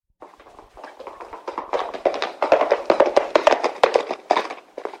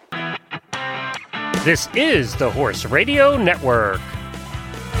This is the Horse Radio Network.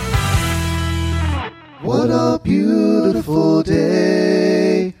 What a beautiful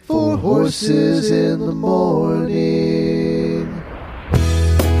day for horses in the morning.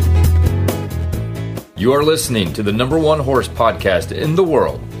 You are listening to the number one horse podcast in the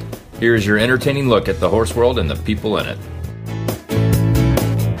world. Here is your entertaining look at the horse world and the people in it.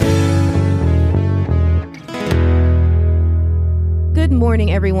 Good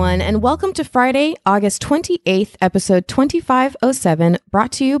morning, everyone, and welcome to Friday, August 28th, episode 2507,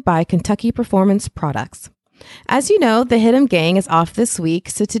 brought to you by Kentucky Performance Products. As you know, the HITM gang is off this week,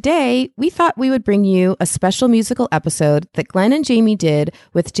 so today we thought we would bring you a special musical episode that Glenn and Jamie did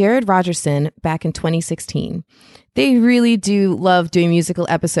with Jared Rogerson back in 2016. They really do love doing musical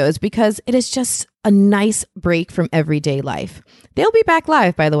episodes because it is just a nice break from everyday life. They'll be back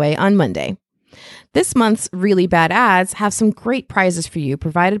live, by the way, on Monday. This month's Really Bad Ads have some great prizes for you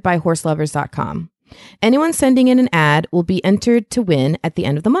provided by horselovers.com. Anyone sending in an ad will be entered to win at the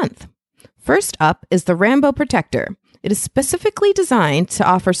end of the month. First up is the Rambo Protector. It is specifically designed to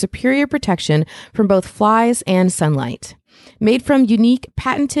offer superior protection from both flies and sunlight. Made from unique,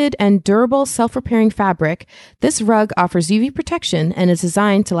 patented, and durable self-repairing fabric, this rug offers UV protection and is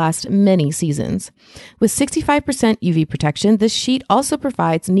designed to last many seasons. With 65% UV protection, this sheet also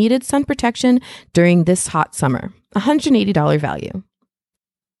provides needed sun protection during this hot summer. $180 value.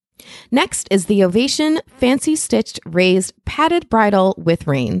 Next is the Ovation Fancy Stitched Raised Padded Bridle with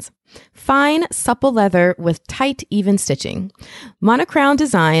Reins. Fine, supple leather with tight, even stitching. Monocrown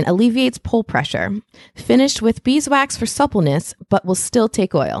design alleviates pull pressure. Finished with beeswax for suppleness, but will still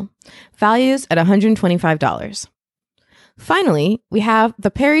take oil. Values at $125. Finally, we have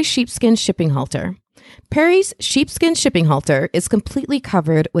the Perry Sheepskin Shipping Halter. Perry's sheepskin shipping halter is completely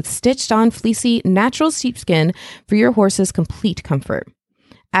covered with stitched-on fleecy natural sheepskin for your horse's complete comfort.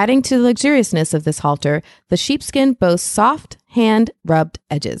 Adding to the luxuriousness of this halter, the sheepskin boasts soft, hand-rubbed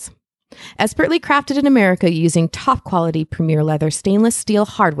edges. Expertly crafted in America using top-quality premier leather stainless steel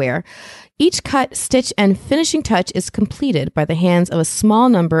hardware, each cut, stitch, and finishing touch is completed by the hands of a small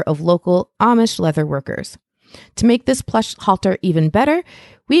number of local Amish leather workers. To make this plush halter even better,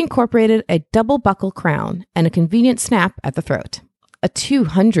 we incorporated a double buckle crown and a convenient snap at the throat. A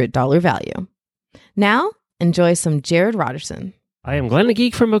 $200 value. Now, enjoy some Jared Rogerson. I am Glenn the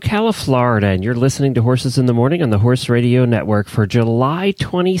Geek from Ocala, Florida, and you're listening to Horses in the Morning on the Horse Radio Network for July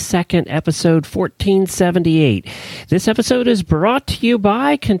 22nd, episode 1478. This episode is brought to you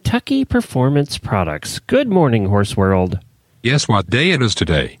by Kentucky Performance Products. Good morning, Horse World. Guess what day it is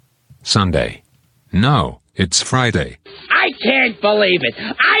today? Sunday. No, it's Friday. I can't believe it.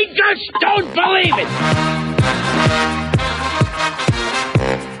 I just don't believe it.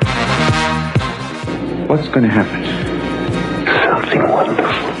 What's going to happen? Something wonderful.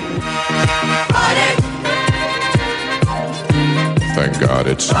 Thank God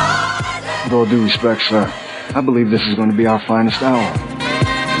it's... With all due respect, sir, I believe this is going to be our finest hour.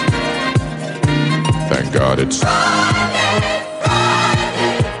 Thank God it's...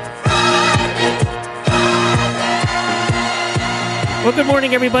 Well, good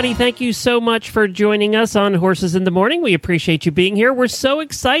morning, everybody. Thank you so much for joining us on Horses in the Morning. We appreciate you being here. We're so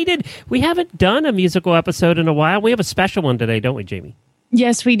excited. We haven't done a musical episode in a while. We have a special one today, don't we, Jamie?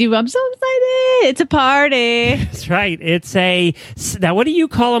 Yes, we do. I'm so excited. It's a party. That's right. It's a... Now, what do you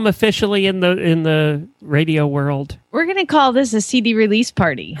call them officially in the radio world? We're going to call this a CD release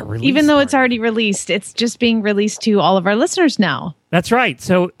party. Even though it's already released, it's just being released to all of our listeners now. That's right.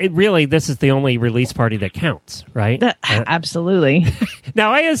 So this is the only release party that counts, right? Absolutely.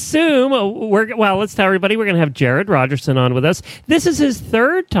 Now, I assume let's tell everybody we're going to have Jared Rogerson on with us. This is his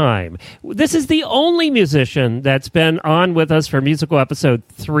third time. This is the only musician that's been on with us for musical episode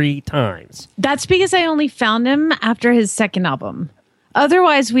 3 times. That's because I only found him after his second album.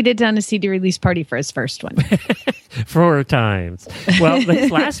 Otherwise, we'd have done a CD release party for his first one. 4 times. Well, this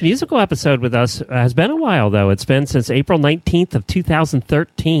last musical episode with us has been a while, though. It's been since April 19th of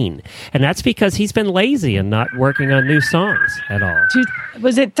 2013. And that's because he's been lazy and not working on new songs at all.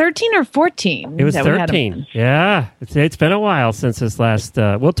 Was it 13 or 14? It was 13. Yeah. It's been a while since his last...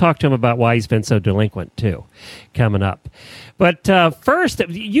 we'll talk to him about why he's been so delinquent, too, coming up. But first,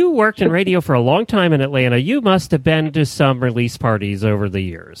 you worked in radio for a long time in Atlanta. You must have been to some release parties over the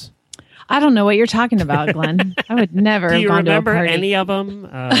years. I don't know what you're talking about, Glenn. I would never have gone to a party. Do you remember any of them?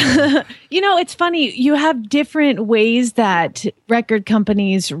 It's funny. You have different ways that record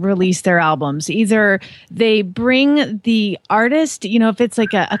companies release their albums. Either they bring the artist, if it's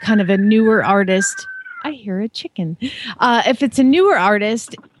like a kind of a newer artist. I hear a chicken. If it's a newer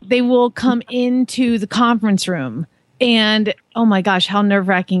artist, they will come into the conference room And oh my gosh, how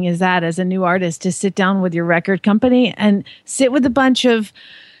nerve-wracking is that as a new artist to sit down with your record company and sit with a bunch of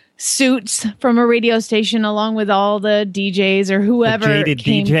suits from a radio station along with all the DJs or whoever. The jaded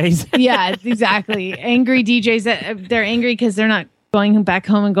DJs. Yeah, exactly. Angry DJs. They're angry because they're not going back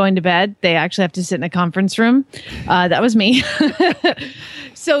home and going to bed. They actually have to sit in a conference room. That was me.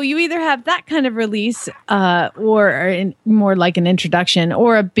 So you either have that kind of release or more like an introduction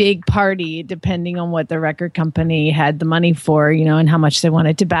or a big party, depending on what the record company had the money for, and how much they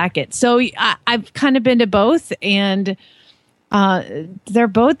wanted to back it. So I've kind of been to both, and they're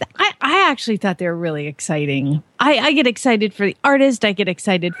both, I actually thought they were really exciting. I get excited for the artist. I get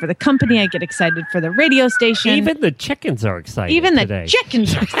excited for the company. I get excited for the radio station. Even the chickens are excited Even today. the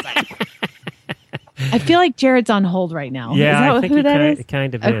chickens are excited. I feel like Jared's on hold right now. Yeah, is that I think who that is? It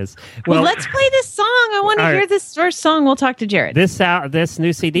kind of is. Well, let's play this song. I want to hear this first song. We'll talk to Jared. This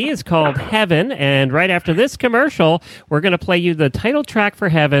new CD is called Heaven, and right after this commercial, we're going to play you the title track for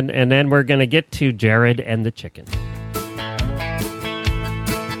Heaven, and then we're going to get to Jared and the chicken.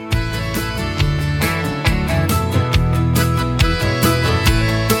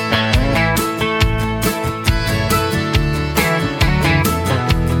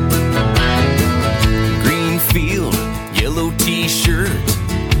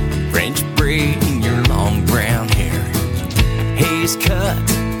 Cut,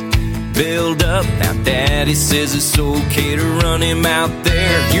 build up. Now daddy says it's okay to run him out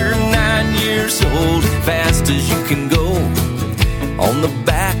there. You're 9 years old, fast as you can go, on the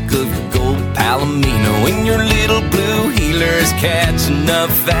back of your gold Palomino, and your little blue heeler is catching up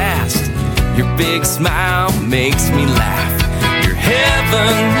fast. Your big smile makes me laugh. You're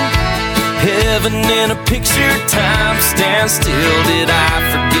heaven in a picture. Time stands still. Did I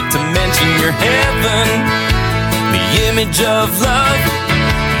forget to mention your heaven? The image of love,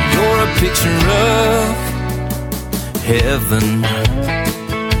 you're a picture of heaven.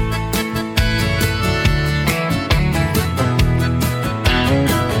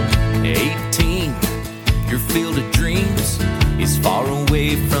 Your field of dreams is far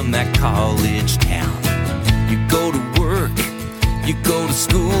away from that college town. You go to work, you go to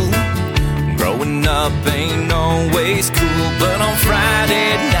school. Growing up ain't always cool, but on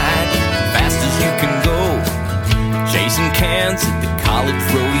Friday night, fast as you can go, chasing cans at the college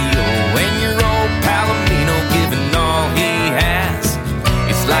rodeo, and your old Palomino giving all he has.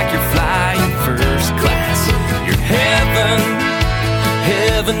 It's like you're flying first class. You're heaven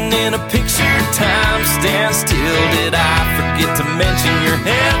in a picture. Time stands still. Did I forget to mention your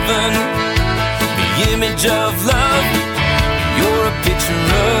heaven? The image of love, you're a picture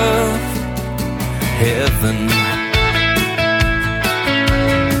of heaven.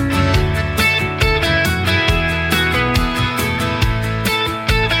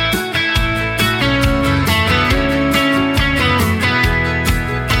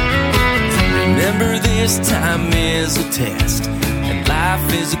 Remember, this time is a test, and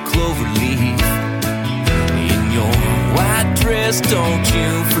life is a clover leaf. In your white dress, don't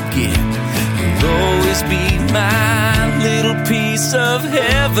you forget, you'll always be my little piece of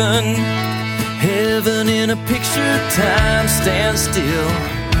heaven. Heaven in a picture, time stands still.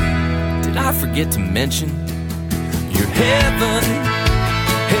 Did I forget to mention your heaven?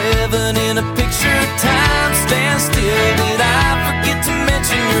 Heaven in a picture, time stands still. Did I forget to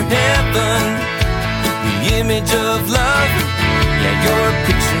mention your heaven? The image of love, yeah, you're a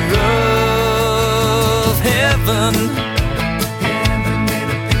picture of heaven. Heaven in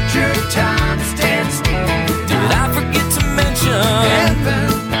a picture, time stands still. Did I forget to mention heaven?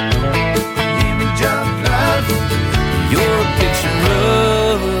 The image of love, you're a picture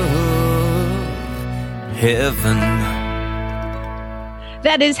of heaven.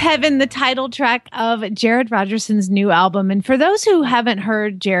 That is Heaven, the title track of Jared Rogerson's new album. And for those who haven't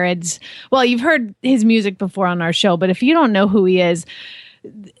heard Jared's, well, you've heard his music before on our show, but if you don't know who he is,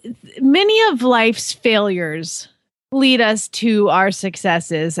 many of life's failures lead us to our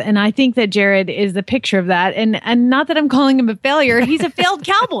successes. And I think that Jared is the picture of that. And not that I'm calling him a failure. He's a failed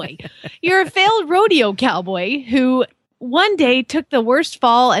cowboy. You're a failed rodeo cowboy who one day took the worst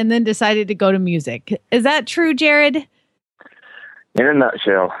fall and then decided to go to music. Is that true, Jared? In a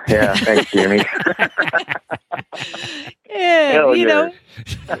nutshell. Yeah, thanks, Jimmy. Yeah, you know,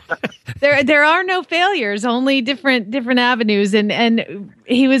 there are no failures, only different avenues. And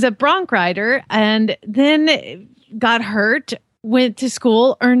he was a bronc rider and then got hurt, went to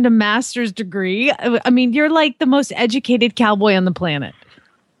school, earned a master's degree. I mean, you're like the most educated cowboy on the planet.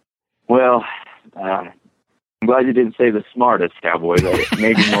 Well, I'm glad you didn't say the smartest cowboy, though.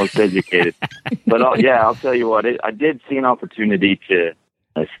 Maybe most educated. But I'll tell you what, I did see an opportunity to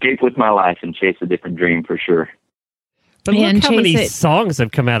escape with my life and chase a different dream for sure. But look how many songs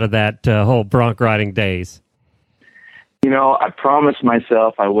have come out of that whole bronc riding days. I promised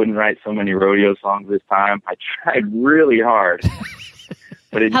myself I wouldn't write so many rodeo songs this time. I tried really hard,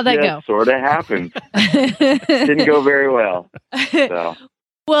 but it just sort of happened. Didn't go very well. So.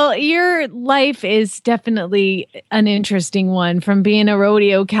 Well, your life is definitely an interesting one, from being a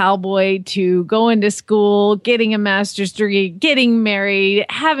rodeo cowboy to going to school, getting a master's degree, getting married,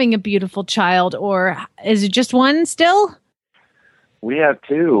 having a beautiful child, or is it just one still? We have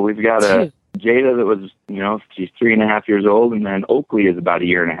two. We've got a Jada that was, she's 3.5 years old, and then Oakley is about 1.5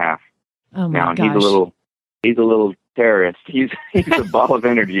 years. Oh my now, gosh. He's a little terrorist. He's a ball of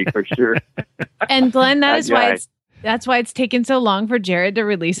energy for sure. And Glenn, that's why it's taken so long for Jared to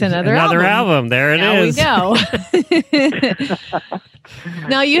release another album. There it is. Now we go.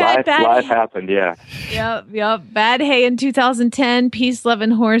 Now you had life happened, yeah. Yep. Bad Hay in 2010, Peace, Love,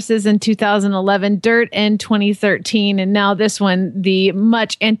 and Horses in 2011, Dirt in 2013, and now this one, the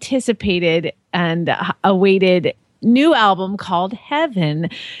much anticipated and awaited new album called Heaven.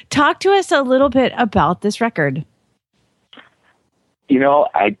 Talk to us a little bit about this record.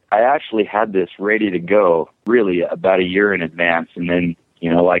 I actually had this ready to go really about a year in advance, and then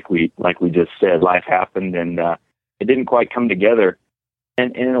like we just said, life happened, and it didn't quite come together.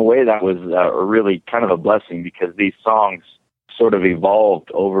 And in a way, that was really kind of a blessing, because these songs sort of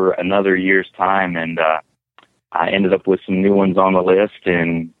evolved over another year's time, and I ended up with some new ones on the list,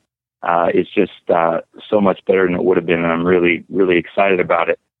 and it's just so much better than it would have been, and I'm really, really excited about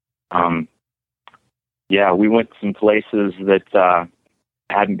it. We went some places that I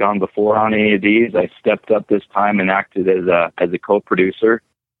hadn't gone before on any of these. I stepped up this time and acted as a co-producer,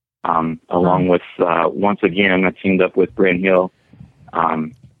 along with, once again, I teamed up with Brent Hill.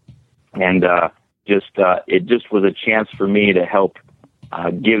 It just was a chance for me to help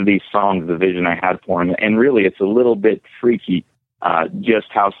give these songs the vision I had for them. And really, it's a little bit freaky just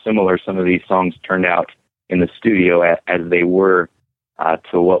how similar some of these songs turned out in the studio as they were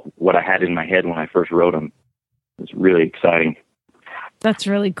to what I had in my head when I first wrote them. It's really exciting. That's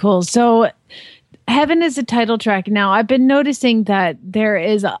really cool. So Heaven is a title track. Now, I've been noticing that there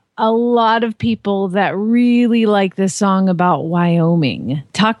is a lot of people that really like this song about Wyoming.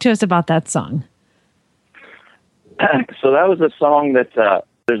 Talk to us about that song. So that was a song that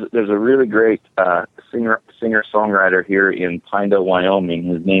there's a really great singer-songwriter here in Pinedale, Wyoming.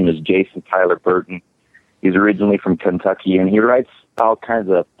 His name is Jason Tyler Burton. He's originally from Kentucky, and he writes all kinds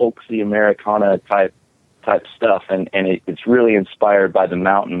of folksy Americana type stuff, and it's really inspired by the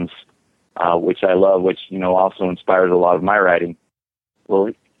mountains, which I love, which also inspires a lot of my writing.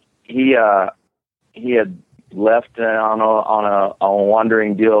 Well, he had left on a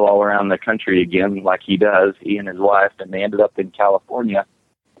wandering deal all around the country again, like he does, he and his wife, and they ended up in California,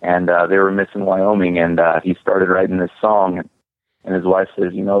 and they were missing Wyoming, and he started writing this song, and his wife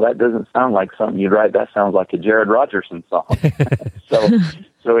says, that doesn't sound like something you'd write. That sounds like a Jared Rogerson song.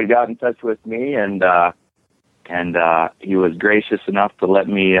 So he got in touch with me, and he was gracious enough to let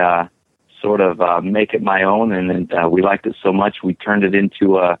me sort of make it my own, and we liked it so much we turned it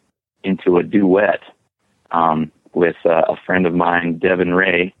into a duet with a friend of mine, Devin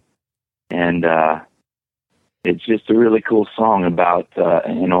Ray, and it's just a really cool song about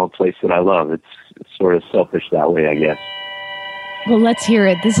a place that I love. It's sort of selfish that way, I guess. Well, let's hear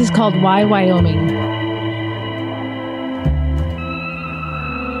it. This is called Why Wyoming.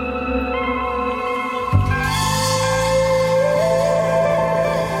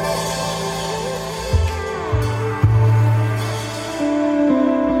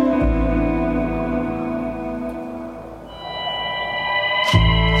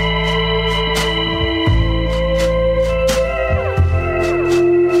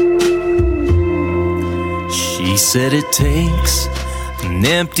 She said it takes an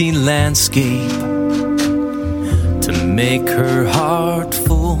empty landscape to make her heart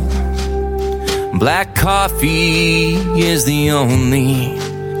full. Black coffee is the only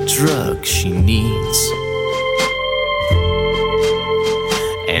drug she needs.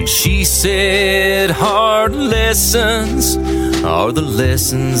 And she said hard lessons are the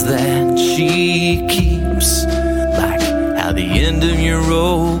lessons that she keeps, like how the end of your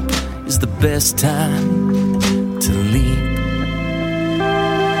rope is the best time to leap.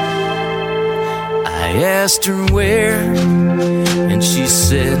 I asked her where, and she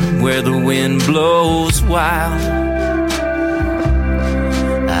said where the wind blows wild.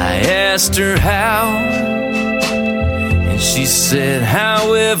 I asked her how, and she said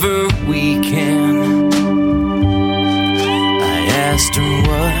however we can. I asked her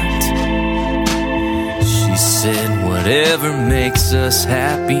what, she said whatever makes us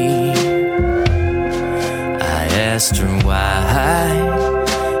happy. I asked her why,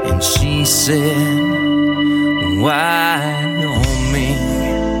 and she said, why on me?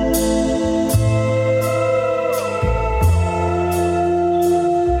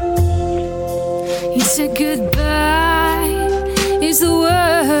 He said goodbye is the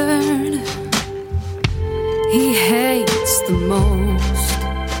word he hates the most,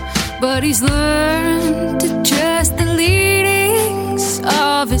 but he's learned to trust the leadings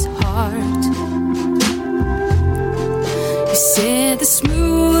of his heart. He said the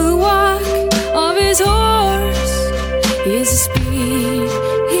smooth walk of his horse is the speed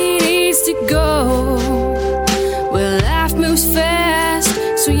he needs to go. Well, life moves fast,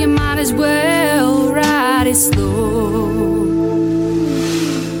 so you might as well ride it slow.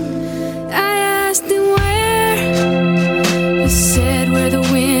 I asked him where, he said where the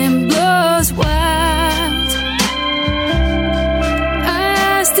wind blows wild. I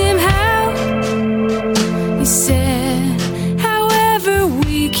asked him how, he said however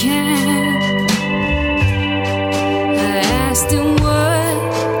we can. I asked him what,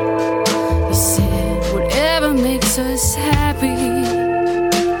 he said whatever makes us happy.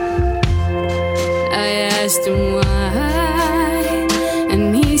 I asked him why,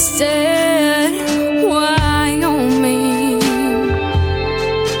 and he said, why on me?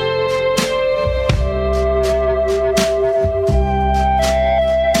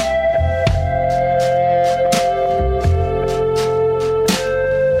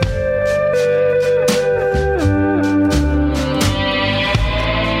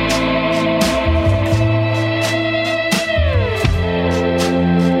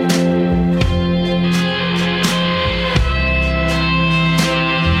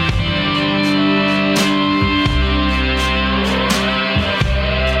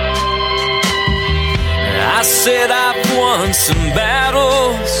 I said I've won some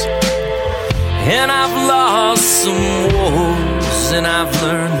battles, and I've lost some wars, and I've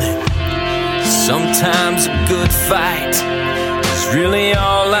learned that sometimes a good fight is really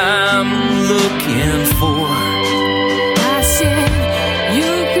all I'm looking for. I said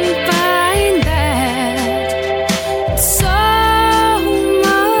you can find that so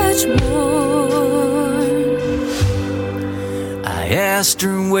much more. I asked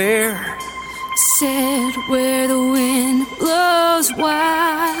her where, Said where the wind blows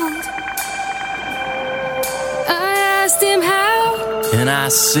wild. I asked him how, and I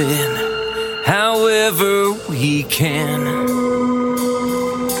said, however we can.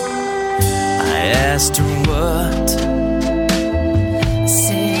 I asked her what,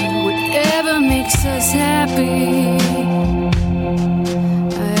 said whatever makes us happy.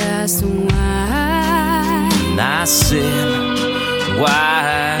 I asked him why, and I said,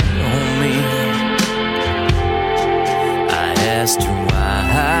 why on me? I asked her why,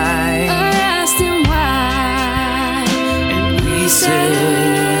 I asked him why, and we said,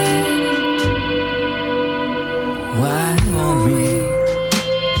 why on me?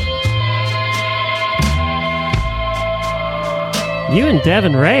 You and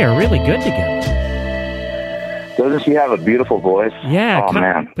Devin Ray are really good together. Doesn't she have a beautiful voice? Yeah. Oh,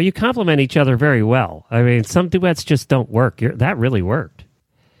 man. But you complement each other very well. I mean, some duets just don't work. That really worked.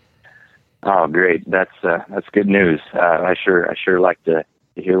 Oh, great. That's good news. I sure like to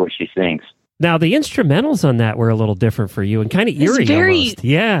hear what she sings. Now, the instrumentals on that were a little different for you and kind of eerie almost.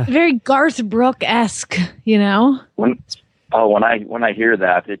 Yeah. Very Garth Brooks-esque, you know? When I hear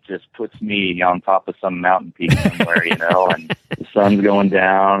that, it just puts me on top of some mountain peak somewhere, you know, and the sun's going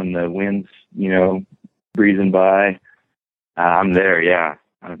down and the wind's, you know, breezing by. I'm there, yeah.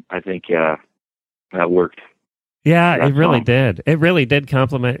 I think that worked. Yeah, it really did. It really did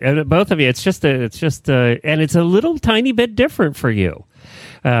compliment both of you. It's just and it's a little tiny bit different for you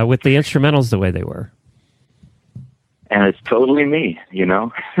with the instrumentals the way they were. And it's totally me, you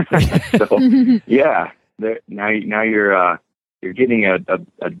know. So yeah, now you're getting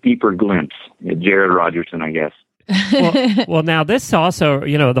a deeper glimpse at Jared Rogerson, I guess. Well, now this also,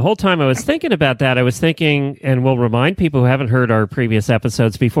 you know, the whole time I was thinking about that, I was thinking, and we'll remind people who haven't heard our previous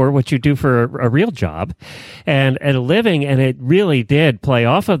episodes before, what you do for a real job and a living, and it really did play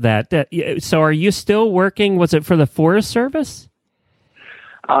off of that. So are you still working, was it for the Forest Service?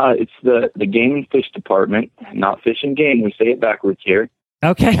 It's the Game and Fish Department, not Fish and Game. We say it backwards here.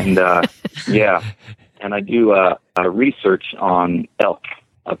 Okay. And yeah, and I do research on elk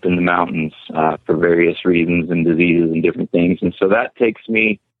up in the mountains for various reasons and diseases and different things. And so that takes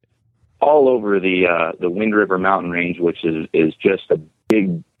me all over the Wind River mountain range, which is just a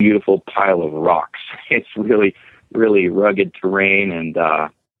big, beautiful pile of rocks. It's really, really rugged terrain and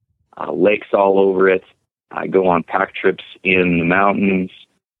lakes all over it. I go on pack trips in the mountains,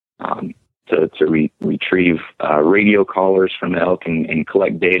 to retrieve radio collars from elk and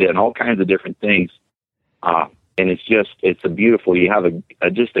collect data and all kinds of different things. And it's a beautiful, you have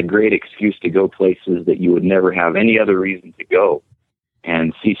just a great excuse to go places that you would never have any other reason to go,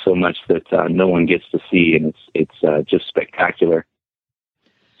 and see so much that no one gets to see. And it's just spectacular.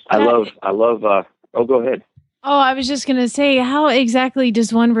 I love, oh, go ahead. Oh, I was just going to say, how exactly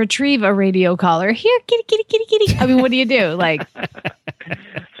does one retrieve a radio collar? Here, kitty, kitty, kitty, kitty. I mean, what do you do? Like,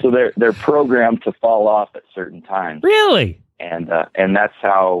 so they're programmed to fall off at certain times. Really? And that's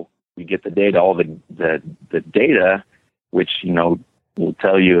how we get the data. All the data, which, you know, will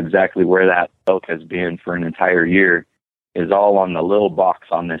tell you exactly where that elk has been for an entire year, is all on the little box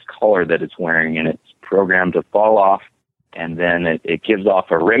on this collar that it's wearing, and it's programmed to fall off, and then it gives off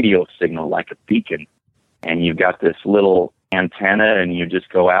a radio signal like a beacon. And you've got this little antenna, and you just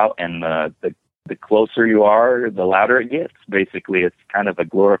go out, and the closer you are, the louder it gets. Basically, it's kind of a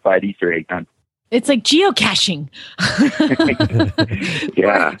glorified Easter egg hunt. it's like geocaching.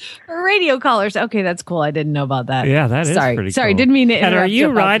 Yeah. For radio collars. Okay, that's cool. I didn't know about that. Yeah, that is pretty cool. Sorry, didn't mean to interrupt. And are you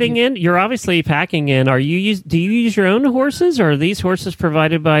riding in? You're obviously packing in. Do you use your own horses, or are these horses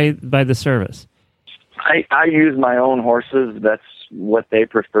provided by the service? I use my own horses. That's what they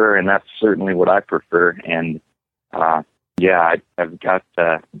prefer, and that's certainly what I prefer. And I've got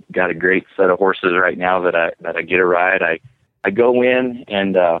a great set of horses right now that I get a ride. I go in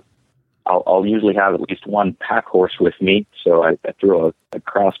and I'll usually have at least one pack horse with me. So I throw a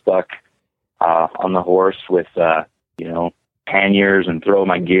crossbuck on the horse with panniers and throw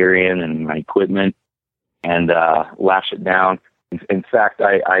my gear in and my equipment and lash it down. In fact,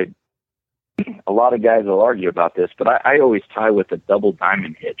 a lot of guys will argue about this, but I always tie with a double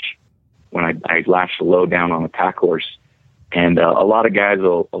diamond hitch when I lash the load down on a pack horse. And a lot of guys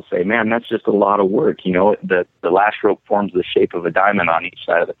will say, man, that's just a lot of work. You know, the lash rope forms the shape of a diamond on each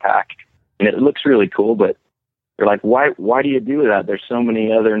side of the pack. And it looks really cool, but they're like, why do you do that? There's so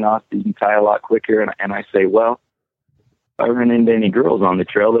many other knots that you can tie a lot quicker. And I say, well, if I run into any girls on the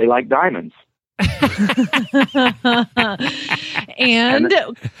trail, they like diamonds. And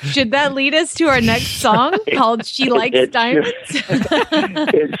should that lead us to our next song called "She Likes Diamonds"?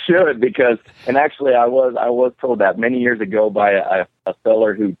 It should, because, and actually, I was told that many years ago by a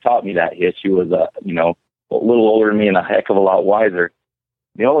feller who taught me that hitch. He was a little older than me and a heck of a lot wiser.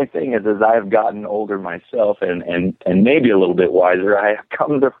 The only thing is I've gotten older myself and maybe a little bit wiser. I have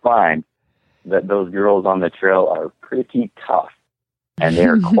come to find that those girls on the trail are pretty tough. And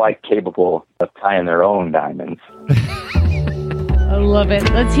they're quite capable of tying their own diamonds. I love it.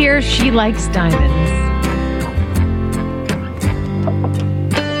 Let's hear "She Likes Diamonds."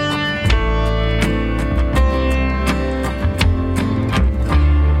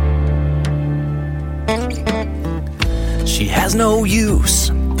 She has no use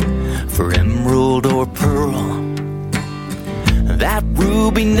for emerald or pearl. That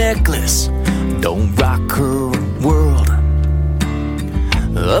ruby necklace don't rock her world.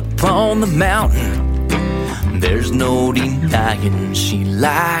 Up on the mountain, there's no denying she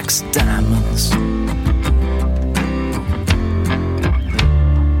likes diamonds.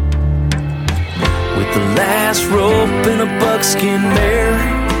 With the last rope in a buckskin mare,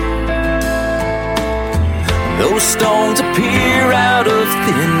 those stones appear out of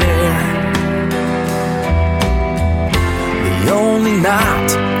thin air. The only knot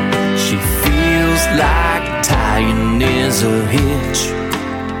she feels like tying is a hitch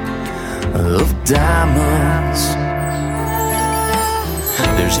of diamonds.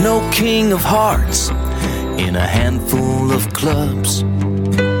 There's no king of hearts in a handful of clubs,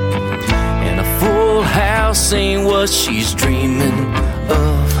 and a full house ain't what she's dreaming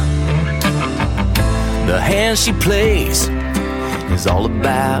of. The hand she plays is all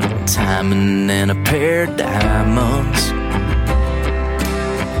about timing and a pair of diamonds.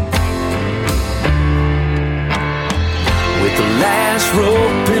 With the last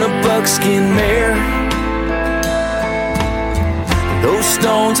rope in a buckskin mare, those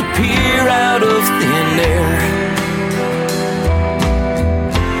stones appear out of thin air.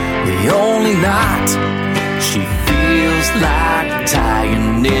 The only knot she feels like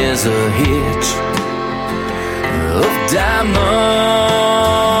tying is a hitch of diamonds.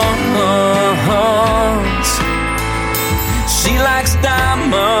 She likes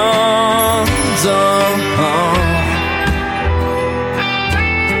diamonds.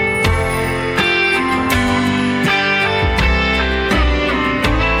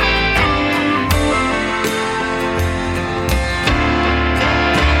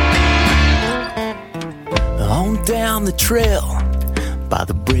 Down the trail by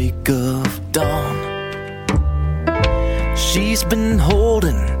the break of dawn, she's been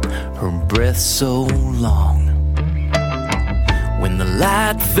holding her breath breath so long. When the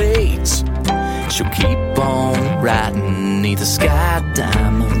light fades, she'll keep on riding neath the sky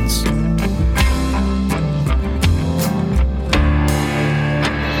diamonds.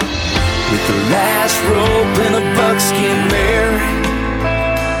 With the last rope in a buckskin mare,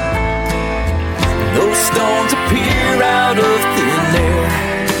 those stones appear out of thin air.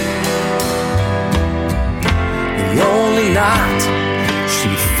 The only knot she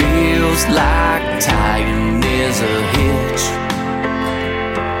feels like tying is a hitch.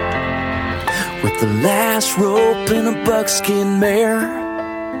 With the last rope in a buckskin mare,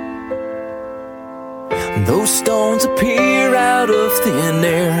 those stones appear out of thin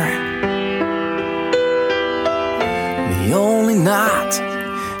air. The only knot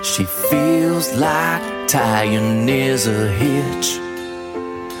she feels like tying is a hitch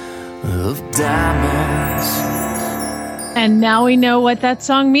of diamonds. And now we know what that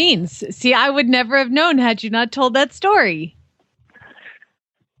song means. See, I would never have known had you not told that story.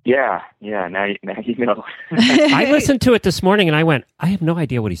 Yeah. Now you know. I listened to it this morning and I went, I have no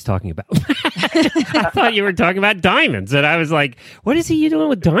idea what he's talking about. I thought you were talking about diamonds, and I was like, "What is he doing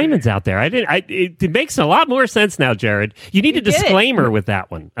with diamonds out there?" It makes a lot more sense now, Jared. You need a disclaimer with that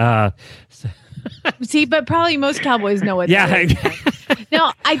one. See, but probably most cowboys know what. That is.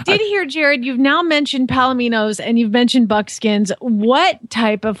 Now, I did hear, Jared, you've now mentioned Palominos and you've mentioned buckskins. What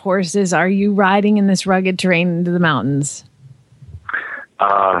type of horses are you riding in this rugged terrain into the mountains?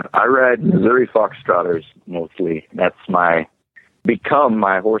 I ride Missouri Foxtrotters mostly. That's become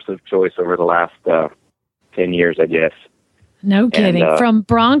my horse of choice over the last 10 years, I guess. No kidding. From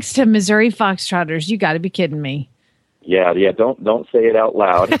Bronx to Missouri Foxtrotters. You got to be kidding me. Yeah. Don't say it out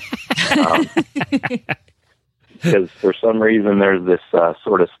loud. Because for some reason there's this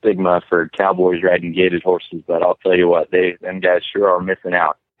sort of stigma for cowboys riding gaited horses, but I'll tell you what, them guys sure are missing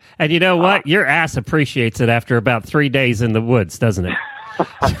out. And you know what? Your ass appreciates it after about 3 days in the woods, doesn't it?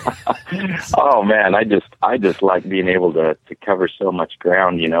 Oh man, I just like being able to cover so much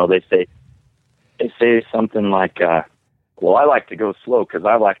ground. You know, they say something like, "Well, I like to go slow because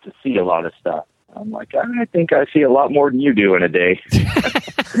I like to see a lot of stuff." I'm like, I think I see a lot more than you do in a day.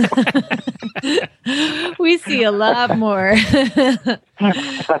 We see a lot more.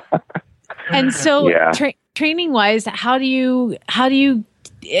 And so, training wise, how do you?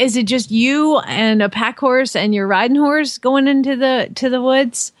 Is it just you and a pack horse and your riding horse going into the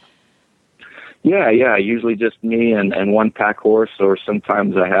woods? Yeah. Usually just me and one pack horse, or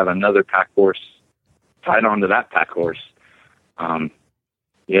sometimes I have another pack horse tied onto that pack horse.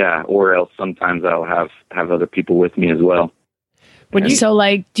 Or else sometimes I'll have other people with me as well.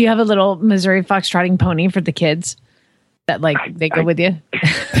 Do you have a little Missouri Foxtrotting pony for the kids that they go with you?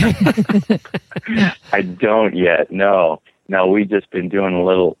 I don't yet. No, we've just been doing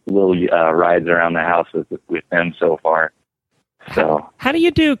little rides around the house with them so far. So, how do you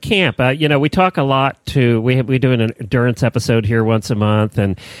do camp? We talk a lot we do an endurance episode here once a month,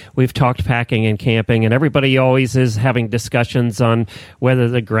 and we've talked packing and camping, and everybody always is having discussions on whether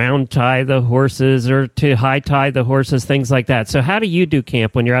to ground tie the horses or to high tie the horses, things like that. So how do you do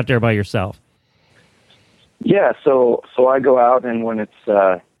camp when you're out there by yourself? Yeah, so I go out, and when it's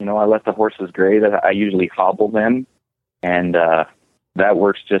I let the horses graze. I usually hobble them, and that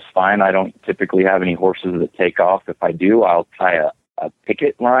works just fine. I don't typically have any horses that take off. If I do, I'll tie a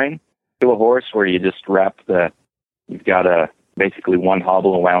picket line to a horse where you just you've got basically one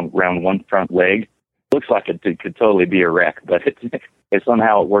hobble around one front leg. Looks like it could totally be a wreck, but it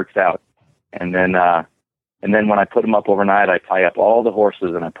somehow it works out. And then when I put them up overnight, I tie up all the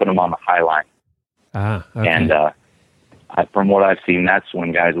horses and I put them on the high line. Okay. And from what I've seen, that's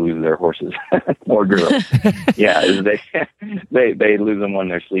when guys lose their horses, or girls. Yeah, they lose them when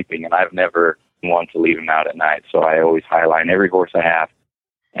they're sleeping, and I've never wanted to leave them out at night. So I always highline every horse I have,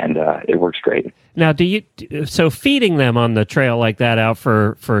 and it works great. Now, so feeding them on the trail like that out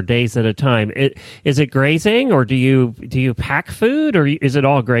for days at a time, is it grazing, or do you pack food, or is it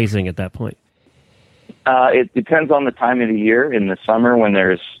all grazing at that point? It depends on the time of the year. In the summer, when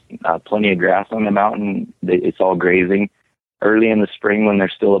there's plenty of grass on the mountain, it's all grazing. Early in the spring, when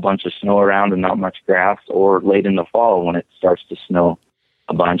there's still a bunch of snow around and not much grass, or late in the fall when it starts to snow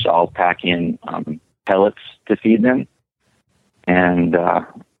a bunch, I'll pack in pellets to feed them, and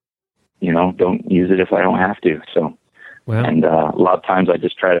don't use it if I don't have to. So, and a lot of times I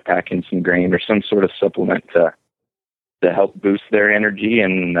just try to pack in some grain or some sort of supplement to help boost their energy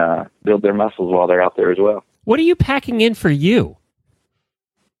and build their muscles while they're out there as well. What are you packing in for you?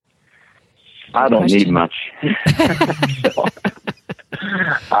 I don't need much. I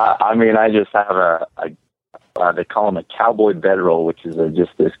just have they call them a cowboy bedroll, which is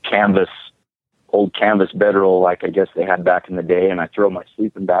just this canvas old canvas bedroll like I guess they had back in the day, and I throw my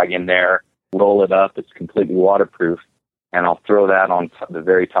sleeping bag in there, roll it up. It's completely waterproof, and I'll throw that on the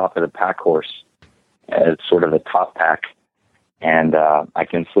very top of the pack horse as sort of a top pack. And I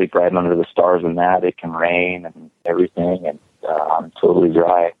can sleep right under the stars in that. It can rain and everything, and I'm totally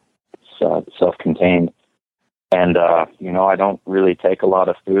dry. It's self-contained. And, I don't really take a lot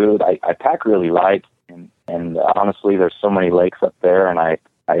of food. I pack really light, and honestly, there's so many lakes up there, and I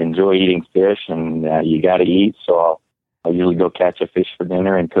enjoy eating fish, and you got to eat, so I'll usually go catch a fish for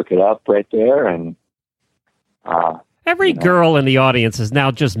dinner and cook it up right there. And every girl in the audience is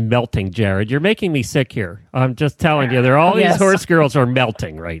now just melting, Jared. You're making me sick here. I'm just telling you, all these horse girls are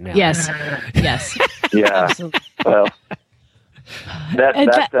melting right now. Yes. Yeah. Absolutely. Well,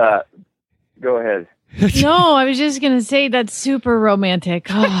 that go ahead. No, I was just going to say that's super romantic.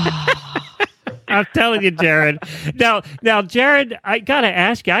 I'm telling you, Jared. Now, Jared, I got to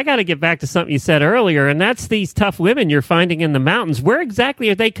ask you, I got to get back to something you said earlier, and that's these tough women you're finding in the mountains. Where exactly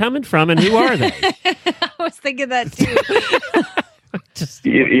are they coming from, and who are they? I was thinking that too.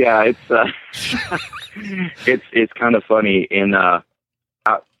 It's kind of funny. In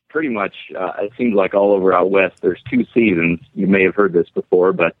pretty much, it seems like all over out west, there's two seasons. You may have heard this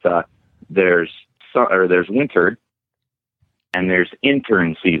before, but there's winter. And there's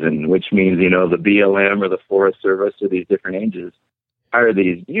intern season, which means, the BLM or the Forest Service or these different agencies hire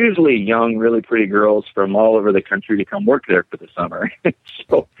these usually young, really pretty girls from all over the country to come work there for the summer.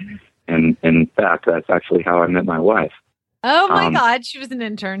 So, and in fact, that's actually how I met my wife. Oh my God, she was an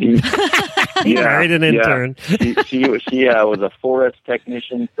intern. Married an intern. She was a forest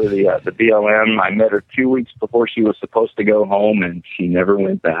technician for the BLM. I met her 2 weeks before she was supposed to go home, and she never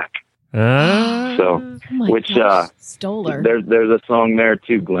went back. Stole her. There's a song there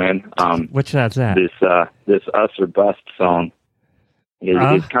too, Glenn. Which that's that? This Us or Bust song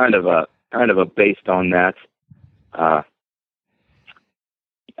is kind of a based on that.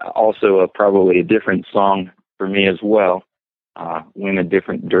 Also, probably a different song for me as well. Went a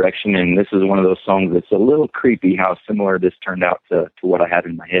different direction, and this is one of those songs that's a little creepy. How similar this turned out to what I had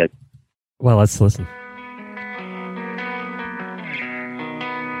in my head. Well, let's listen.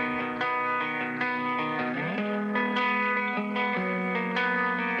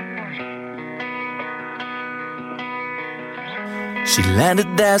 She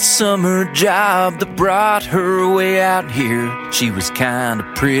landed that summer job that brought her way out here. She was kinda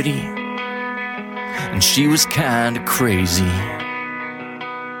pretty, and she was kinda crazy.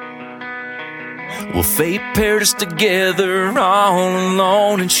 Well, fate paired us together all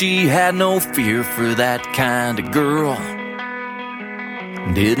alone, and she had no fear for that kind of girl.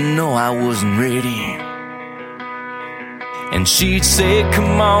 Didn't know I wasn't ready. And she'd say,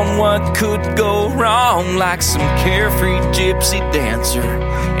 come on, what could go wrong? Like some carefree gypsy dancer.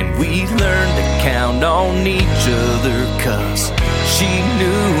 And we learned to count on each other, 'cause she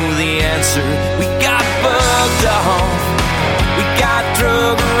knew the answer. We got bugged off, we got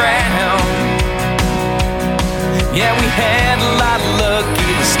drug around. Yeah, we had a lot of luck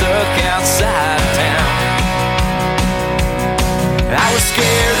getting stuck outside town. I was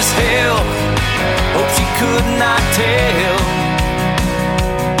scared as hell, hope she could not tell,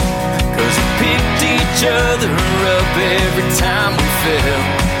 'cause we picked each other up every time we fell.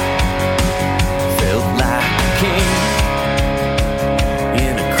 Felt like a king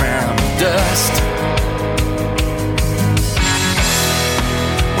in a crown of dust.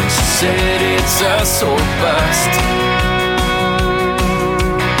 When she said it's us or bust.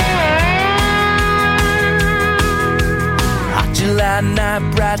 July night,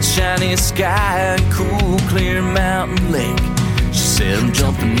 bright shiny sky, and cool clear mountain lake. She said, I'm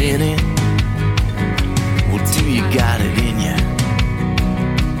jumping in it. Well, do you got it in ya?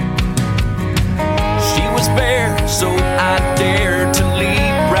 She was bare, so I dared to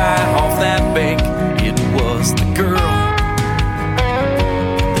leap right off that bank. It was the girl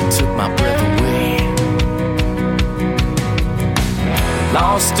that took my breath away.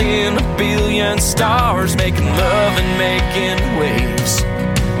 Lost in a billion stars, making love and making waves.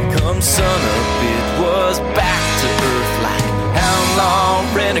 Come sun up, it was back to earth like outlaw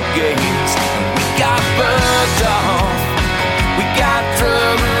renegades. And we got bugged off, we got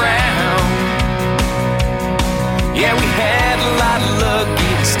drug around. Yeah, we had a lot of luck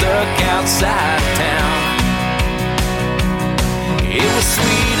getting stuck outside town. It was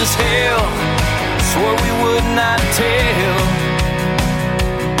sweet as hell, swore we would not tell.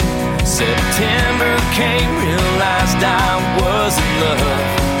 September came, realized I was in love.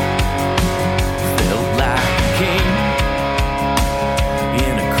 Felt like a king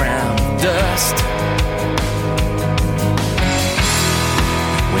in a crown of dust.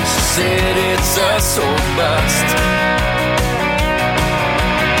 When she said it's it's us or bust.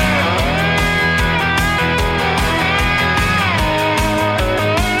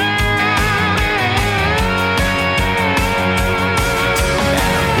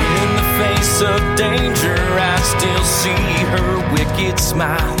 Of danger, I still see her wicked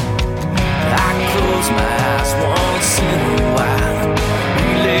smile. I close my eyes once in a while.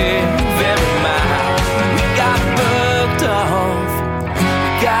 We live every mile. We got bugged off, we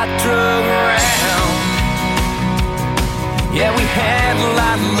got drug around. Yeah, we had a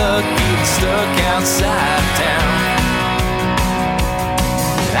lot of luck getting stuck outside town.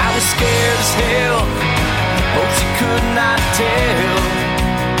 I was scared as hell, hope she could not tell.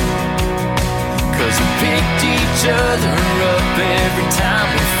 'Cause we picked each other up every time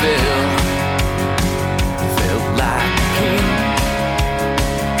we fell. Felt like a king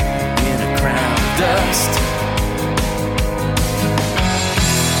in a crown of dust.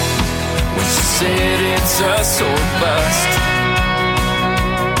 When she said it's us or bust.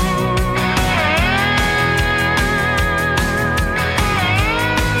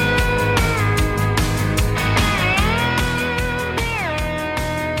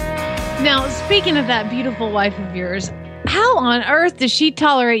 Now, speaking of that beautiful wife of yours, how on earth does she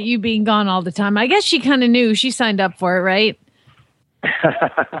tolerate you being gone all the time? I guess she kind of knew. She signed up for it, right?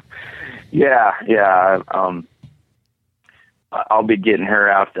 Yeah. I'll be getting her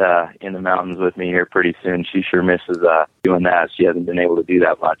out in the mountains with me here pretty soon. She sure misses doing that. She hasn't been able to do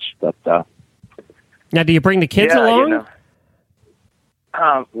that much. But now, do you bring the kids along?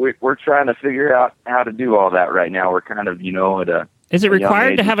 We're trying to figure out how to do all that right now. We're kind of, at a... Is it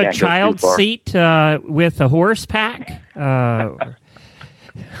required to have a child seat with a horse pack? Yeah.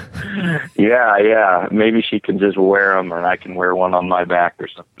 Maybe she can just wear them, and I can wear one on my back or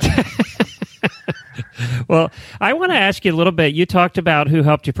something. Well, I want to ask you a little bit. You talked about who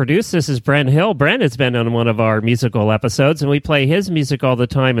helped you produce this is Brent Hill. Brent has been on one of our musical episodes, and we play his music all the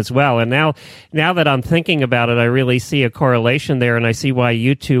time as well. And now that I'm thinking about it, I really see a correlation there, and I see why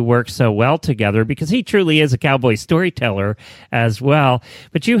you two work so well together, because he truly is a cowboy storyteller as well.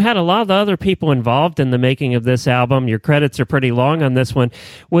 But you had a lot of the other people involved in the making of this album. Your credits are pretty long on this one.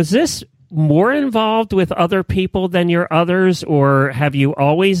 Was this more involved with other people than your others, or have you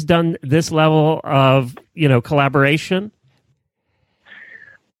always done this level of, collaboration?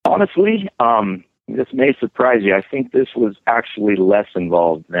 Honestly, this may surprise you. I think this was actually less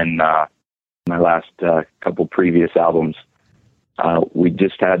involved than my last couple previous albums. We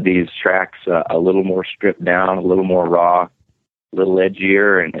just had these tracks a little more stripped down, a little more raw, a little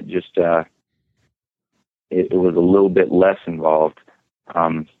edgier, and it just it was a little bit less involved.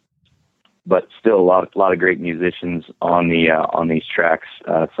 But still a lot of great musicians on these tracks.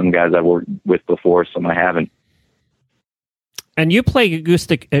 Some guys I've worked with before, some I haven't. And you play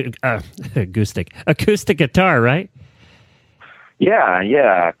acoustic guitar, right? Yeah.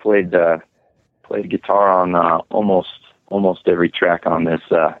 I played guitar on almost every track on this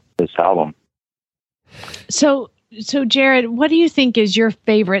album. So Jared, what do you think is your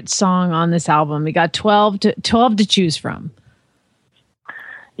favorite song on this album? We got 12 to choose from.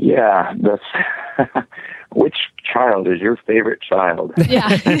 Yeah, that's which child is your favorite child? Yeah.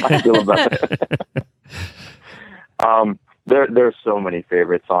 I feel about it. There's so many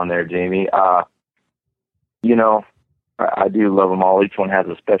favorites on there, Jamie. I do love them all. Each one has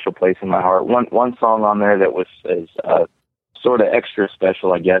a special place in my heart. One song on there that is sort of extra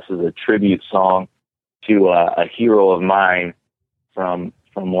special, I guess, is a tribute song to a hero of mine from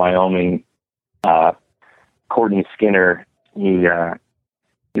Wyoming, Courtney Skinner.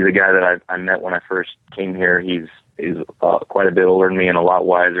 He's a guy that I met when I first came here. He's quite a bit older than me and a lot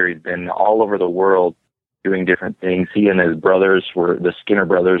wiser. He's been all over the world doing different things. He and his brothers the Skinner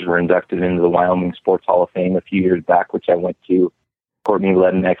brothers were inducted into the Wyoming Sports Hall of Fame a few years back, which I went to. Courtney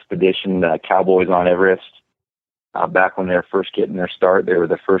led an expedition, Cowboys on Everest. Back when they were first getting their start, they were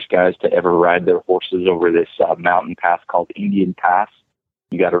the first guys to ever ride their horses over this mountain pass called Indian Pass.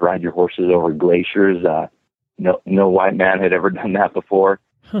 You got to ride your horses over glaciers. No white man had ever done that before.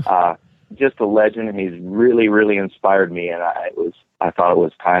 Just a legend, and he's really, really inspired me. And I thought it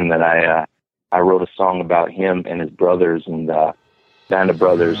was time that I wrote a song about him and his brothers. And Band of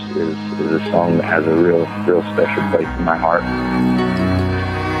Brothers is a song that has a real special place in my heart.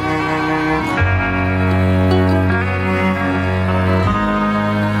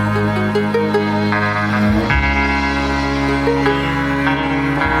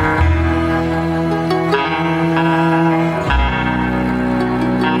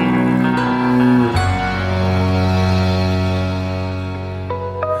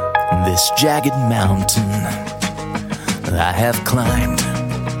 This jagged mountain I have climbed,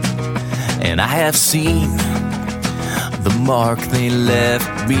 And I have seen the mark they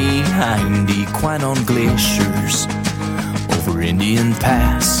left behind, equine on glaciers over Indian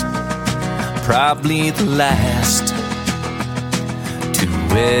Pass. Probably the last to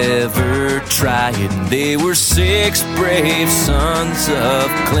ever try it. They were 6 brave sons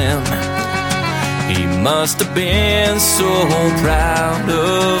of Clem. He must have been so proud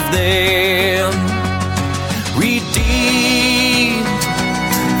of them. Redeemed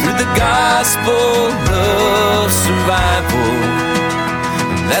through the gospel of survival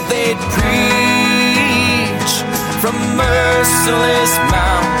that they'd preach from merciless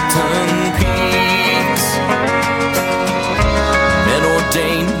mountain peaks. Men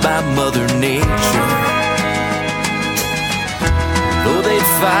ordained by Mother Nature, though they'd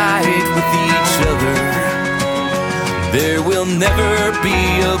fight with each other, there will never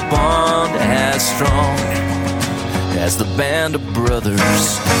be a bond as strong as the band of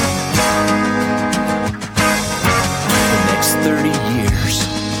brothers. The next 30 years,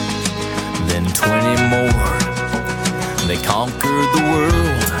 then 20 more, they conquered the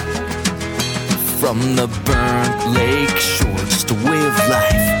world. From the burnt lake shore, just a way of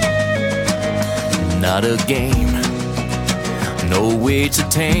life, not a game, no way to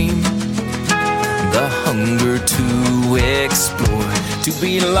tame the hunger to explore. To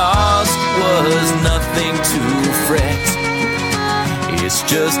be lost was nothing to fret. It's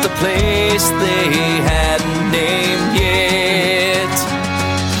just a place they hadn't named yet.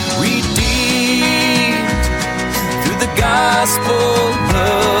 Redeemed through the gospel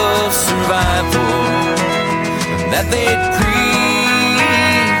of survival that they'd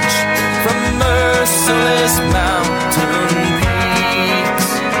preach from merciless mountain peaks.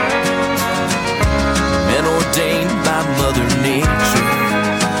 Men ordained by Mother Nature,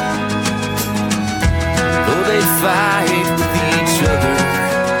 though they fight with each other,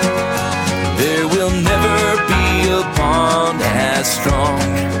 there will never be a bond as strong.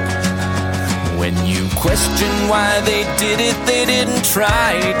 When you question why they did it, they didn't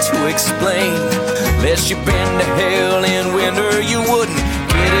try to explain. Unless you've been to hell in winter, you wouldn't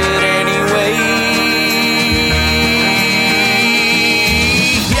get it anyway.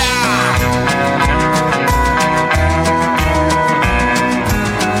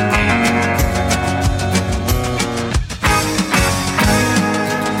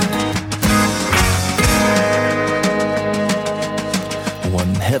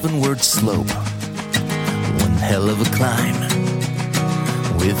 One heavenward slope, one hell of a climb,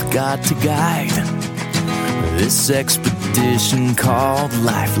 with God to guide. This expedition called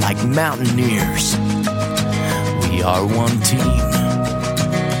life, like mountaineers, we are one team.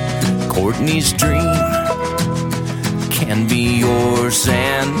 Courtney's dream can be yours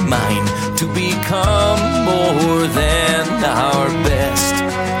and mine, to become more than our best,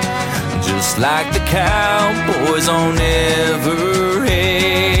 just like the cowboys on Everest.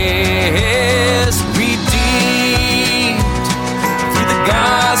 Redeemed through the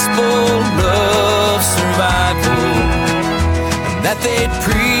gospel of survival that they'd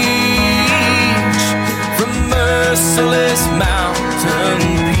preach from merciless mountain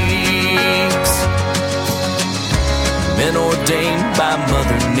peaks. Men ordained by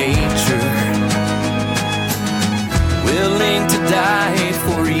Mother Nature, willing to die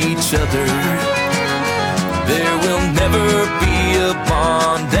for each other. There will never be a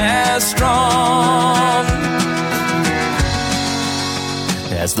bond as strong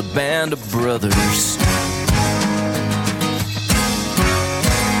as the band of brothers.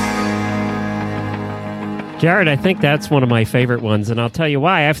 Jared, I think that's one of my favorite ones, and I'll tell you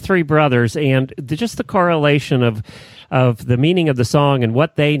why. I have 3 brothers, and just the correlation of the meaning of the song and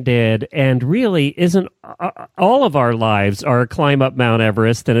what they did, and really isn't all of our lives are a climb up Mount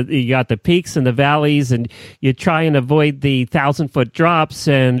Everest, and you got the peaks and the valleys, and you try and avoid the 1,000-foot drops,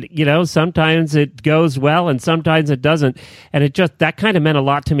 and sometimes it goes well and sometimes it doesn't, and that kind of meant a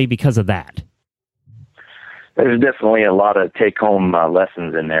lot to me because of that. There's definitely a lot of take-home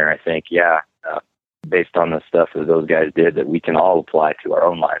lessons in there, I think, based on the stuff that those guys did that we can all apply to our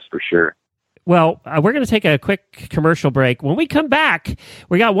own lives for sure. Well, we're going to take a quick commercial break. When we come back,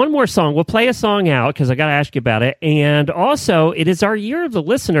 we got one more song. We'll play a song out because I got to ask you about it. And also, it is our Year of the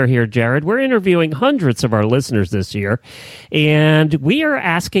Listener here, Jared. We're interviewing hundreds of our listeners this year, and we are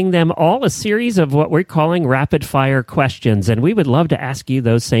asking them all a series of what we're calling rapid fire questions. And we would love to ask you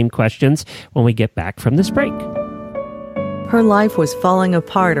those same questions when we get back from this break. Her life was falling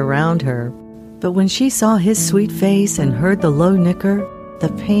apart around her, but when she saw his sweet face and heard the low nicker, the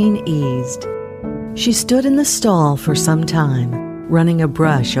pain eased. She stood in the stall for some time, running a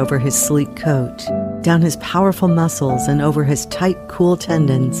brush over his sleek coat, down his powerful muscles and over his tight, cool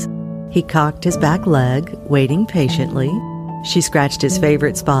tendons. He cocked his back leg, waiting patiently. She scratched his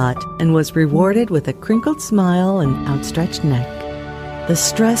favorite spot and was rewarded with a crinkled smile and outstretched neck. The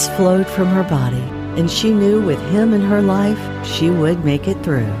stress flowed from her body, and she knew with him in her life, she would make it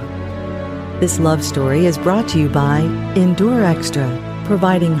through. This love story is brought to you by Endure Extra,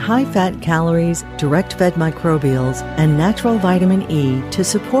 providing high-fat calories, direct-fed microbials, and natural vitamin E to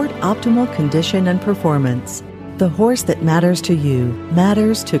support optimal condition and performance. The horse that matters to you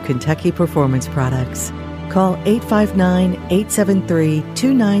matters to Kentucky Performance Products. Call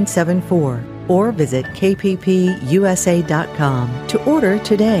 859-873-2974 or visit kppusa.com to order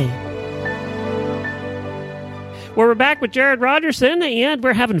today. Well, we're back with Jared Rogerson, and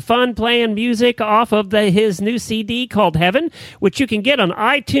we're having fun playing music off of his new CD called Heaven, which you can get on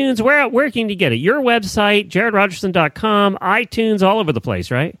iTunes. Where can you get it? Your website, jaredrogerson.com, iTunes, all over the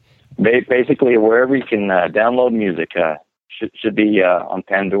place, right? Basically, wherever you can download music should be on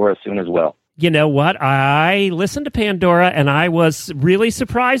Pandora soon as well. You know what? I listened to Pandora, and I was really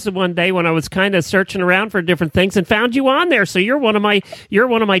surprised one day when I was kind of searching around for different things and found you on there. So you're one of my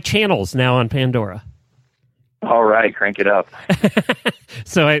channels now on Pandora. All right, crank it up.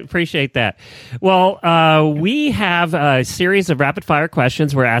 So I appreciate that. Well, we have a series of rapid-fire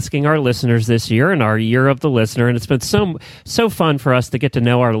questions we're asking our listeners this year in our Year of the Listener, and it's been so fun for us to get to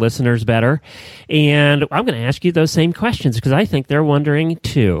know our listeners better. And I'm going to ask you those same questions because I think they're wondering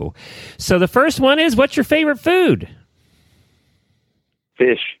too. So the first one is, what's your favorite food?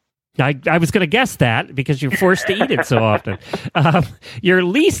 Fish. I was going to guess that because you're forced to eat it so often. Your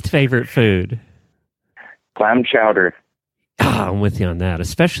least favorite food? Clam chowder. Oh, I'm with you on that,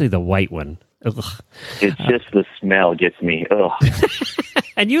 especially the white one. Ugh. It's just the smell gets me. Ugh.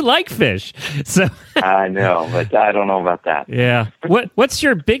 And you like fish, so I know, but I don't know about that. Yeah. What's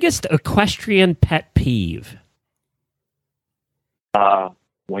your biggest equestrian pet peeve?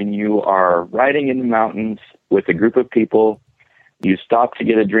 When you are riding in the mountains with a group of people, you stop to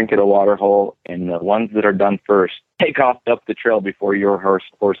get a drink at a water hole, and the ones that are done first take off up the trail before your horse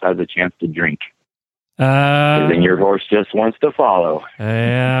has a chance to drink. Then your horse just wants to follow.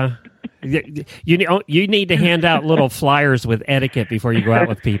 Yeah. You need to hand out little flyers with etiquette before you go out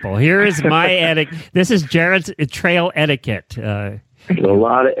with people. Here is my etiquette. This is Jared's trail etiquette. There's a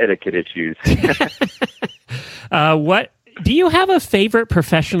lot of etiquette issues. What do you have a favorite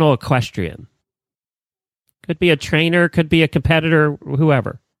professional equestrian? Could be a trainer, could be a competitor,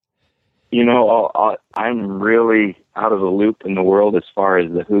 whoever. You know, I'm really out of the loop in the world as far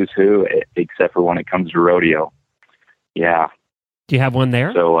as the who's who, except for when it comes to rodeo. Yeah. Do you have one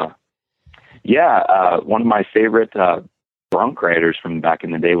there? So, one of my favorite bronc riders from back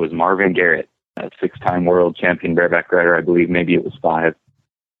in the day was Marvin Garrett, a 6-time world champion bareback rider. I believe maybe it was 5.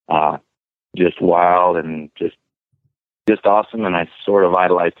 Just wild and just awesome, and I sort of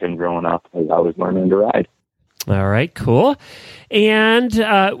idolized him growing up as I was learning to ride. All right, cool. And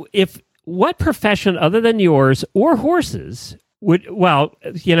what profession other than yours or horses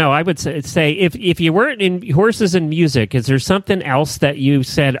I would say if you weren't in horses and music, is there something else that you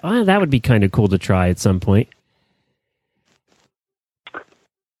said, oh, that would be kind of cool to try at some point?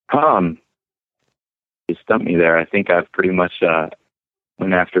 You stumped me there. I think I've pretty much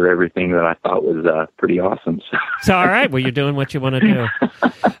went after everything that I thought was pretty awesome. So, all right. Well, you're doing what you want to do.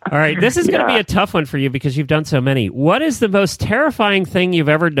 All right. This is going to be a tough one for you because you've done so many. What is the most terrifying thing you've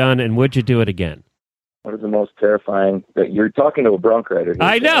ever done, and would you do it again? What is the most terrifying? You're talking to a bronc rider.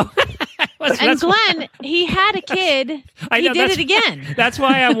 I know. And Glenn, he had a kid. He did it again. That's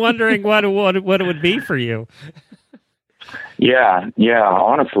why I'm wondering what it would be for you. Yeah.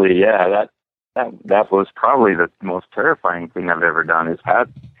 Honestly, yeah. That was probably the most terrifying thing I've ever done. Is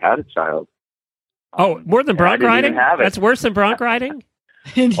had a child. Oh, more than bronc riding? That's worse than bronc riding?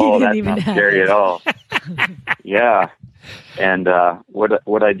 That's not scary at all. Yeah. And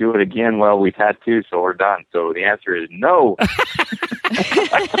would I do it again? Well, we've had 2, so we're done. So the answer is no.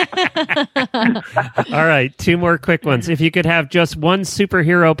 All right, 2 more quick ones. If you could have just one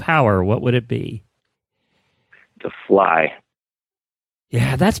superhero power, what would it be? To fly.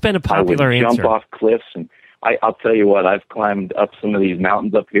 Yeah, that's been a popular answer. Jump off cliffs, and I'll tell you what, I've climbed up some of these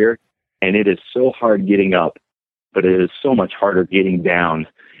mountains up here, and it is so hard getting up, but it is so much harder getting down.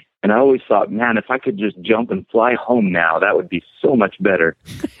 And I always thought, man, if I could just jump and fly home now, that would be so much better.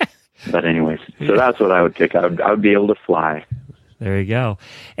 But anyways, so that's what I would pick. I would be able to fly. There you go.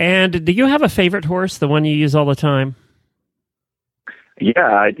 And do you have a favorite horse, the one you use all the time?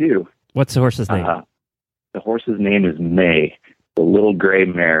 Yeah, I do. What's the horse's name? The horse's name is May, the little gray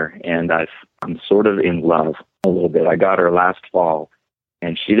mare, and I'm sort of in love a little bit. I got her last fall,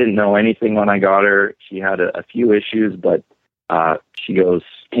 and she didn't know anything when I got her. She had a few issues, but She goes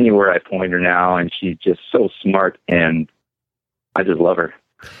anywhere I point her now, and she's just so smart, and I just love her.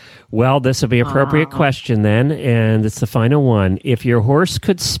 Well, this will be appropriate question then, and it's the final one. If your horse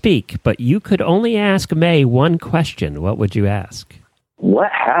could speak, but you could only ask May one question, what would you ask?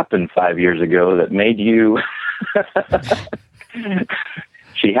 What happened 5 years ago that made you...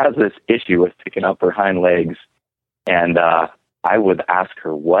 She has this issue with picking up her hind legs, and I would ask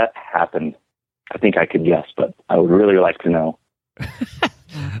her what happened. I think I could guess, but I would really like to know.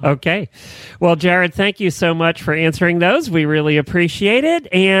 Okay. Well, Jared, thank you so much for answering those. We really appreciate it.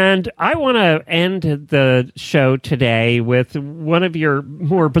 And I want to end the show today with one of your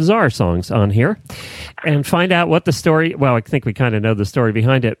more bizarre songs on here and find out what the story, well, I think we kind of know the story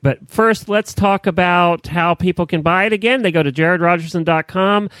behind it. But first, let's talk about how people can buy it again. They go to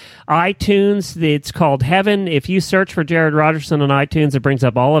jaredrogerson.com, iTunes. It's called Heaven. If you search for Jared Rogerson on iTunes, it brings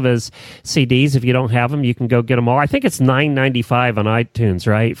up all of his CDs. If you don't have them, you can go get them all. I think it's $9.95 on iTunes,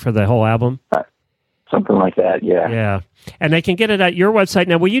 right, for the whole album? Something like that, yeah. Yeah. And they can get it at your website.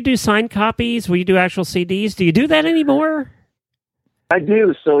 Now, will you do signed copies? Will you do actual CDs? Do you do that anymore? I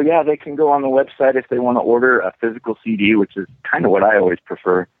do. So, yeah, they can go on the website if they want to order a physical CD, which is kind of what I always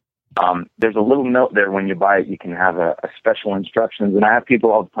prefer. There's a little note there when you buy it. You can have a special instructions. And I have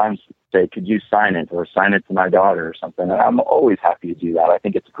people all the time say, could you sign it or sign it to my daughter or something? And I'm always happy to do that. I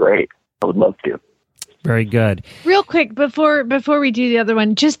think it's great. I would love to. Very good. Real quick, before we do the other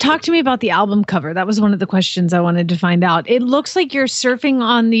one, just talk to me about the album cover. That was one of the questions I wanted to find out. It looks like you're surfing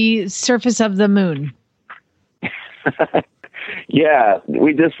on the surface of the moon. Yeah,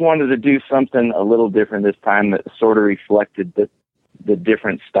 we just wanted to do something a little different this time that sort of reflected the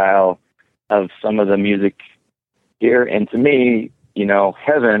different style of some of the music here. And to me, you know,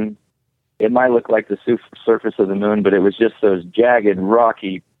 Heaven, it might look like the surface of the moon, but it was just those jagged,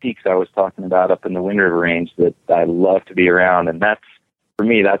 rocky peaks I was talking about up in the Wind River Range that I love to be around. And that's, for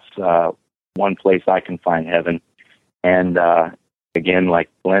me, that's one place I can find heaven. And again, like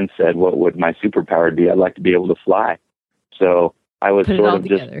Glenn said, what would my superpower be? I'd like to be able to fly. So I was sort of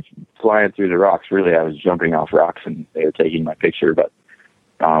just flying through the rocks. Really, I was jumping off rocks and they were taking my picture. But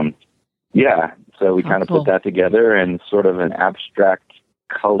yeah, so we kind of put that together and sort of an abstract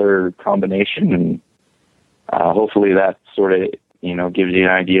color combination. And hopefully that sort of, you know, gives you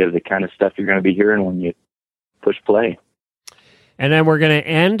an idea of the kind of stuff you're going to be hearing when you push play. And then we're going to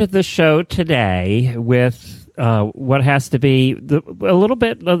end the show today with what has to be a little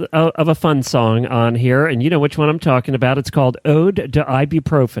bit of a fun song on here. And you know which one I'm talking about. It's called Ode to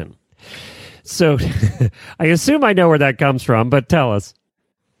Ibuprofen. So I assume I know where that comes from, but tell us.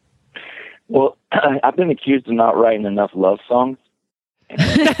 Well, I've been accused of not writing enough love songs.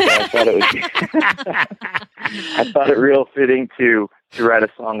 I thought it real fitting to write a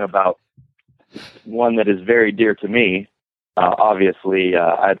song about one that is very dear to me. Obviously,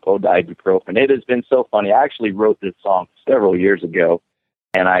 Ode to Ibuprofen. It has been so funny. I actually wrote this song several years ago,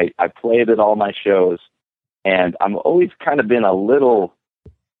 and I played at all my shows, and I'm always kind of been a little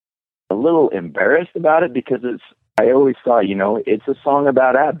embarrassed about it because I always thought, you know, it's a song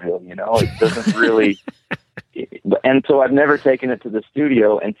about Advil, you know, it doesn't really... And so I've never taken it to the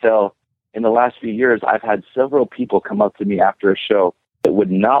studio until in the last few years, I've had several people come up to me after a show that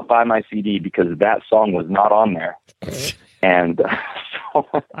would not buy my CD because that song was not on there. And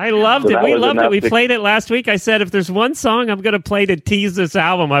I loved it. We loved it. We played it last week. I said, if there's one song I'm going to play to tease this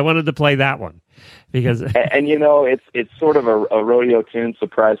album, I wanted to play that one. Because and you know, it's sort of a rodeo tune,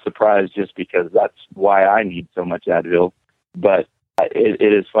 surprise, surprise, just because that's why I need so much Advil. But it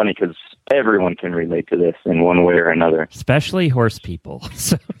is funny because everyone can relate to this in one way or another. Especially horse people.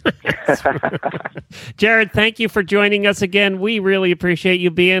 Jared, thank you for joining us again. We really appreciate you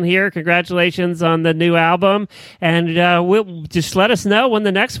being here. Congratulations on the new album. And we'll just let us know when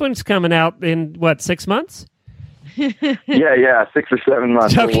the next one's coming out in, 6 months? Yeah, 6 or 7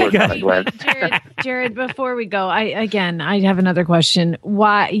 months. Okay, good. Jared, before we go, I have another question.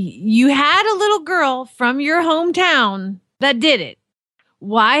 Why you had a little girl from your hometown that did it?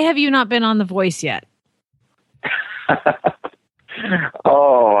 Why have you not been on The Voice yet?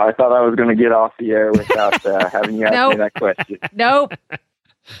 Oh, I thought I was going to get off the air without having you ask me that question. Nope.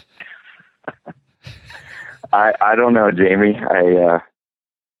 I don't know, Jamie.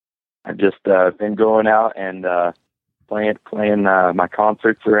 I've just been going out and playing my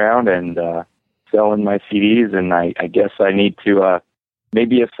concerts around and selling my CDs, and I guess I need to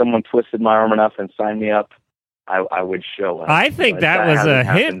maybe if someone twisted my arm enough and signed me up, I would show up. I think that was a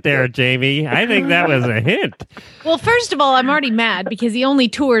hint there, Jamie. I think that was a hint. Well, first of all, I'm already mad because he only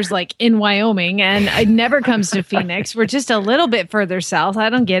tours like in Wyoming and it never comes to Phoenix. We're just a little bit further south. I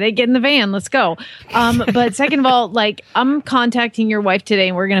don't get it. Get in the van. Let's go. But second of all, like I'm contacting your wife today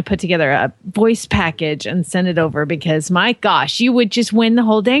and we're going to put together a voice package and send it over because my gosh, you would just win the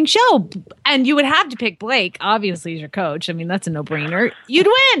whole dang show. And you would have to pick Blake, obviously, as your coach. I mean, that's a no-brainer. You'd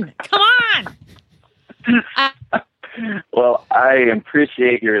win. Come on. Well, I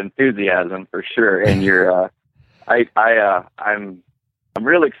appreciate your enthusiasm for sure, and I'm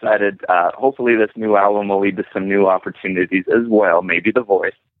really excited. Hopefully, this new album will lead to some new opportunities as well. Maybe The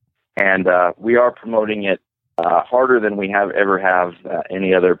Voice, and we are promoting it harder than we ever have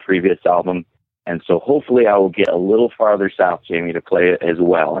any other previous album. And so, hopefully, I will get a little farther south, Jamie, to play it as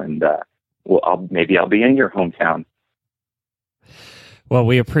well, and maybe I'll be in your hometown. Well,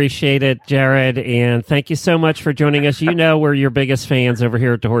 we appreciate it, Jared, and thank you so much for joining us. You know we're your biggest fans over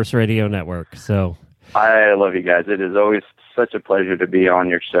here at the Horse Radio Network. So I love you guys. It is always such a pleasure to be on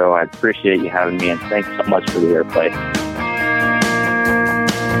your show. I appreciate you having me, and thanks so much for the airplay.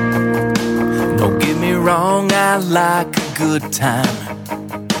 Don't get me wrong, I like a good time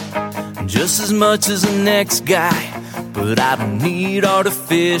just as much as the next guy, but I don't need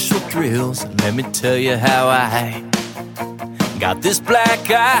artificial thrills. Let me tell you how I got this black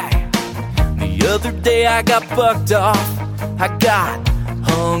eye. The other day I got bucked off. I got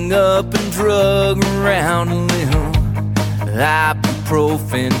hung up and drug around a little.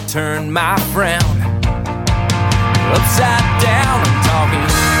 Ibuprofen turned my frown upside down. I'm talking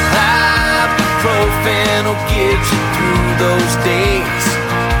ibuprofen will get you through those days.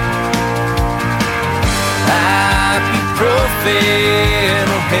 Ibuprofen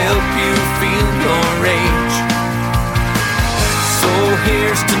will help you feel your rage. So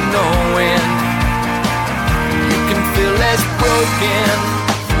here's to knowing you can feel less broken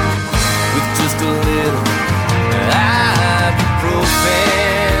with just a little ibuprofen.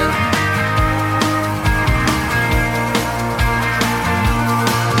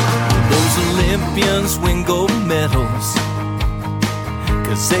 Those Olympians win gold medals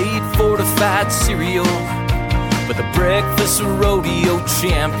 'cause they eat fortified cereal, but the breakfast of rodeo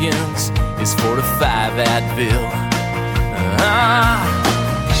champions is 4 to 5 Advil.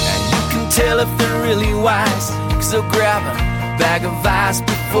 And you can tell if they're really wise, 'cause they'll grab a bag of ice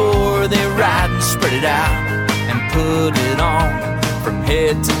before they ride and spread it out and put it on from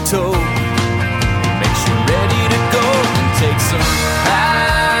head to toe. Makes you ready to go and take some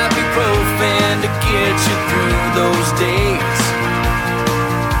ibuprofen to get you through those days.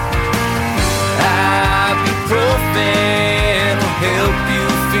 Ibuprofen will help you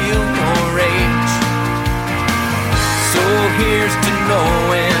feel your rage. So here's to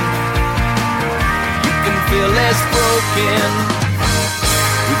knowing you can feel less broken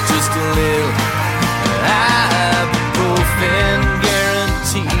with just a little ibuprofen,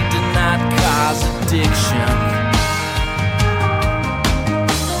 guaranteed to not cause addiction.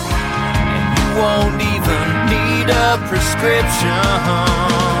 And you won't even need a prescription.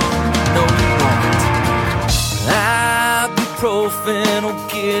 No, you won't. Ibuprofen will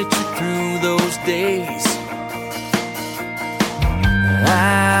get you through those days.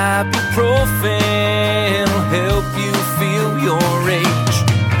 Ibuprofen will help you feel your rage.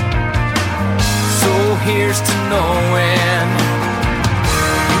 So here's to knowing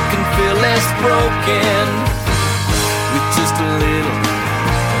you can feel less broken